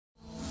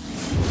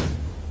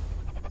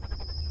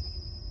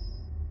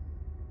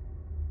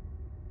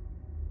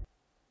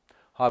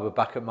Hi, we're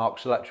back at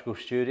Mark's Electrical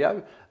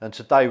Studio, and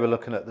today we're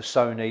looking at the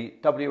Sony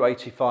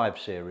W85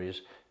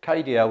 series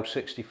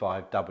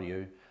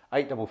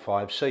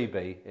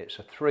KDL65W855CB. It's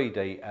a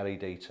 3D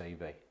LED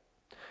TV.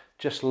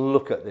 Just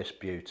look at this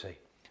beauty.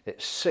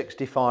 It's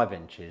 65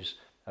 inches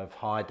of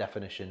high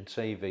definition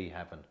TV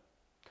heaven.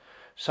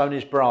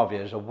 Sony's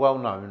Bravias are well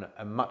known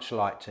and much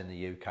liked in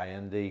the UK,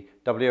 and the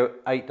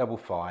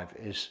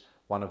W855 is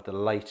one of the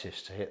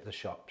latest to hit the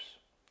shops.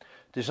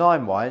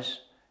 Design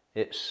wise,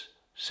 it's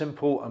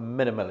simple and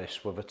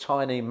minimalist with a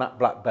tiny matte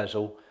black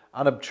bezel,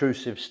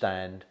 unobtrusive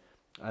stand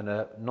and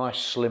a nice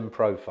slim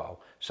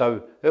profile.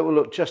 So it will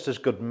look just as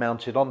good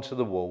mounted onto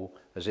the wall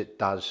as it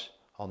does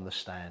on the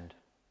stand.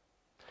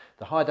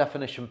 The high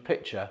definition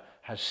picture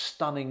has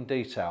stunning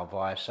detail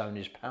via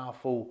Sony's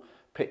powerful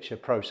picture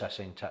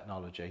processing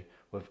technology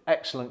with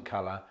excellent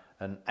colour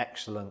and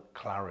excellent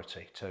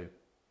clarity too.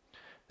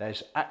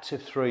 There's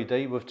active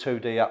 3D with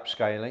 2D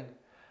upscaling,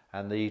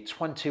 and the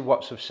 20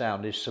 watts of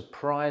sound is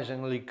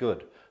surprisingly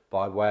good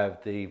by way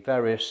of the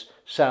various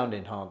sound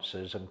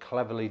enhancers and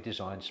cleverly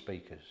designed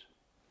speakers.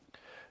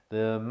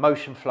 The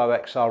Motion Flow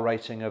XR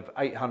rating of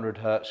 800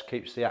 Hz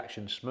keeps the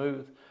action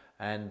smooth,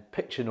 and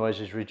picture noise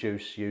is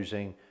reduced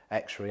using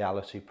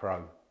X-Reality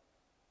Pro.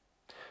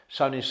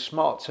 Sony's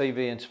smart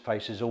TV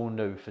interface is all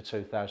new for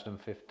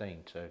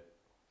 2015 too.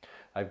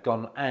 They've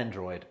gone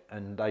Android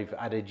and they've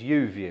added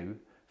UView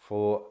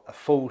for a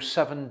full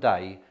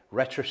 7-day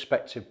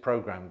retrospective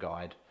program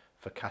guide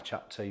for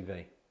catch-up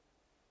TV.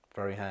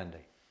 Very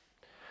handy.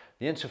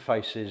 The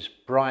interface is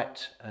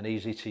bright and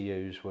easy to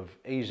use with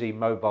easy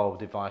mobile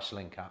device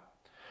link up.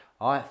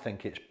 I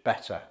think it's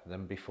better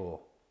than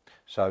before.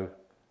 So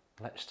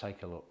let's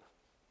take a look.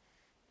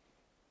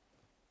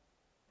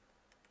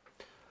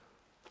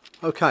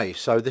 Okay,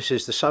 so this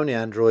is the Sony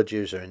Android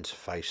user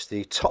interface.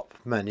 The top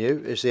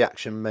menu is the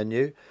action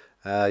menu.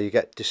 You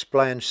get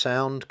display and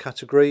sound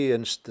category,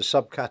 and the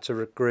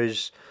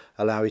subcategories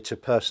allow you to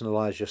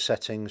personalise your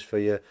settings for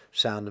your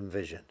sound and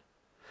vision.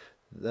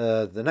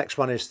 The next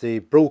one is the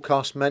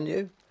broadcast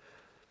menu,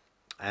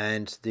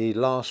 and the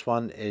last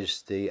one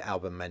is the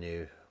album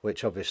menu,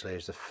 which obviously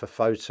is for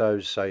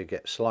photos, so you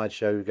get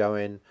slideshow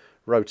going,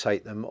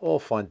 rotate them or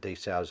find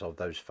details of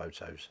those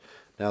photos.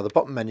 Now the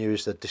bottom menu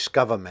is the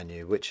discover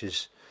menu, which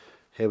is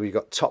here we've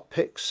got top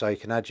picks, so you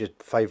can add your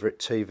favourite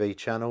TV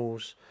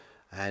channels,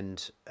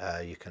 and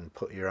you can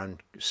put your own,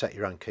 set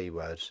your own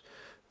keywords.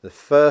 The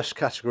first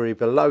category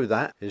below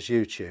that is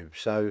YouTube,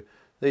 so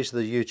these are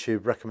the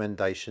YouTube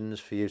recommendations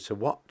for you to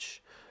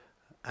watch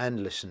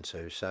and listen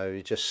to. So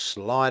you just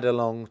slide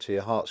along to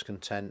your heart's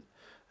content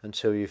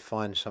until you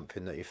find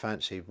something that you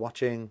fancy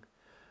watching,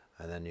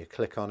 and then you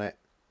click on it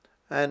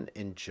and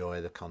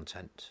enjoy the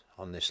content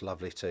on this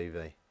lovely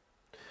TV.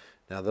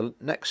 Now the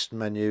next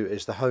menu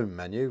is the home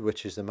menu,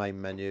 which is the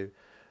main menu.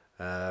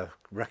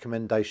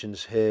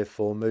 Recommendations here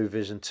for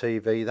movies and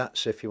TV.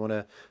 That's if you want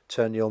to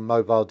turn your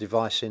mobile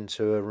device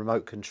into a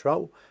remote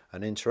control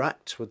and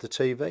interact with the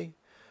TV.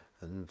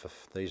 And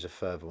these are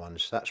further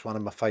ones. That's one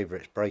of my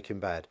favourites, Breaking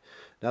Bad.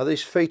 Now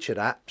these featured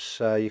apps,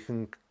 you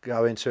can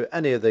go into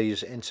any of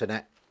these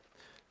internet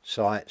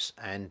sites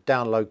and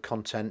download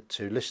content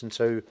to listen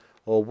to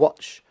or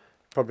watch.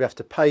 Probably have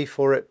to pay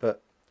for it,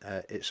 but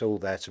it's all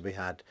there to be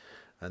had.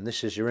 And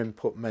this is your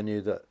input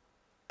menu, that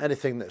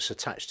anything that's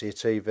attached to your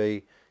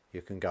TV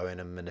you can go in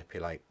and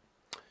manipulate.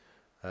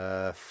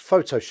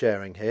 Photo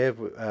sharing here,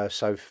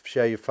 so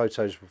share your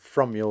photos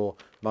from your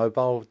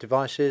mobile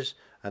devices,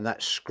 and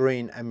that's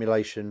screen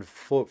emulation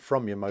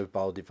from your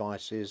mobile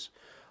devices.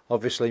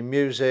 Obviously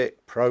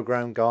music,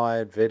 program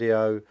guide,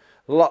 video,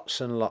 lots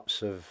and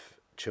lots of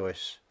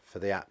choice for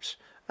the apps,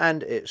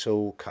 and it's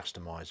all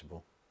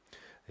customizable.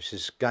 This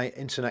is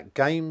internet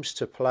games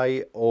to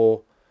play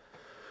or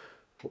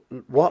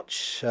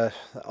watch,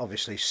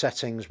 obviously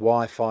settings,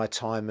 Wi-Fi,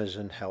 timers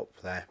and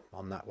help there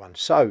on that one.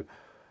 So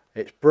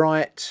it's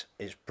bright,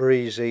 it's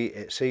breezy,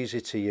 it's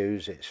easy to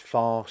use, it's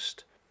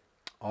fast.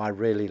 I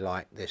really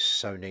like this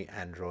Sony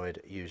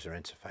Android user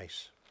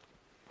interface.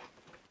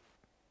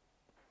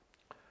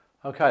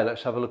 Okay,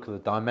 let's have a look at the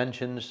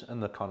dimensions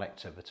and the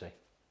connectivity.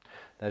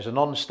 There's an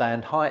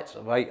on-stand height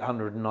of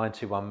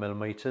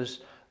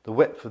 891mm, the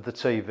width of the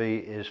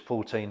TV is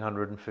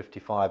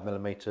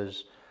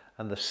 1455mm,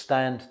 and the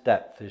stand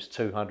depth is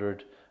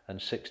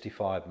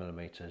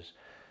 265mm.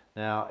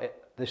 Now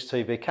this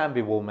TV can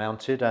be wall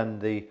mounted,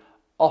 and the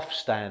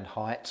off-stand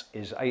height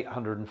is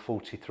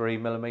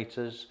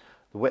 843mm,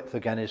 the width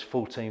again is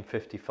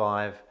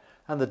 1455,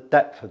 and the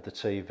depth of the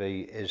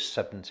TV is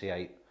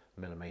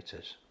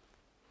 78mm.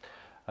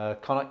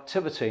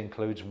 Connectivity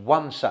includes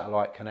one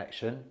satellite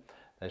connection,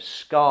 there's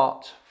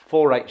SCART,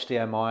 4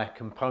 HDMI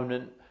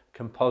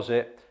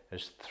composite,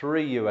 there's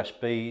 3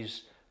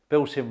 USBs,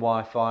 built-in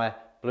Wi-Fi,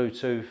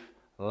 Bluetooth,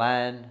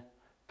 LAN,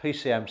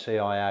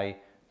 PCMCIA,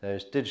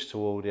 there's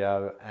digital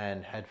audio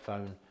and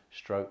headphone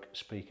stroke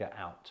speaker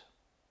out.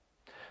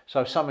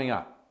 So summing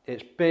up,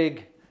 it's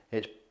big,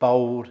 it's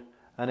bold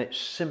and it's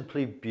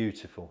simply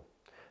beautiful.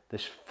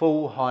 This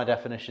full high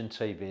definition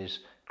TV is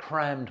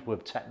crammed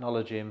with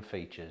technology and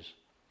features.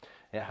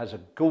 It has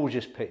a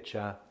gorgeous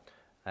picture,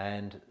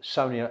 and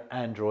Sony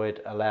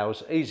Android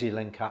allows easy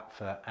link up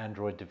for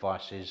Android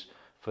devices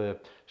for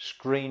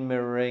screen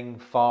mirroring,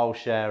 file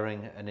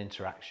sharing and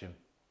interaction.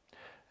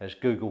 There's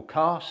Google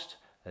Cast,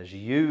 there's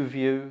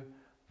YouView,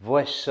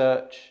 voice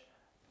search,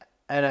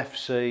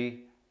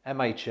 NFC,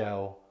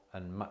 MHL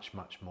and much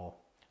more.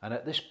 And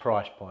at this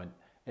price point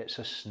it's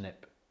a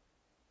snip.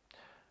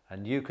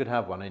 And you could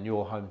have one in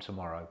your home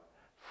tomorrow.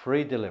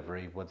 Free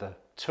delivery with a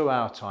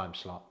 2-hour time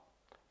slot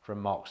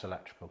from Marks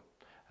Electrical.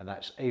 And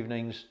that's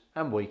evenings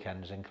and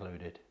weekends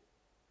included.